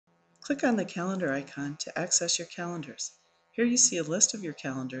Click on the calendar icon to access your calendars. Here you see a list of your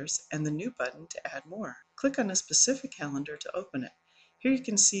calendars and the new button to add more. Click on a specific calendar to open it. Here you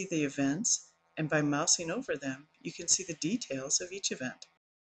can see the events, and by mousing over them, you can see the details of each event.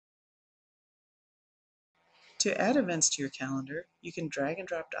 To add events to your calendar, you can drag and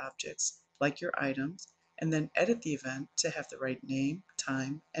drop objects, like your items, and then edit the event to have the right name,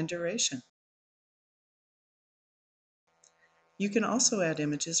 time, and duration. You can also add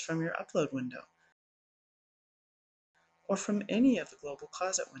images from your upload window or from any of the global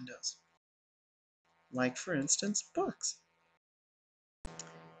closet windows, like for instance, books.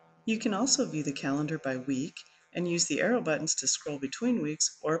 You can also view the calendar by week and use the arrow buttons to scroll between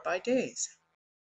weeks or by days.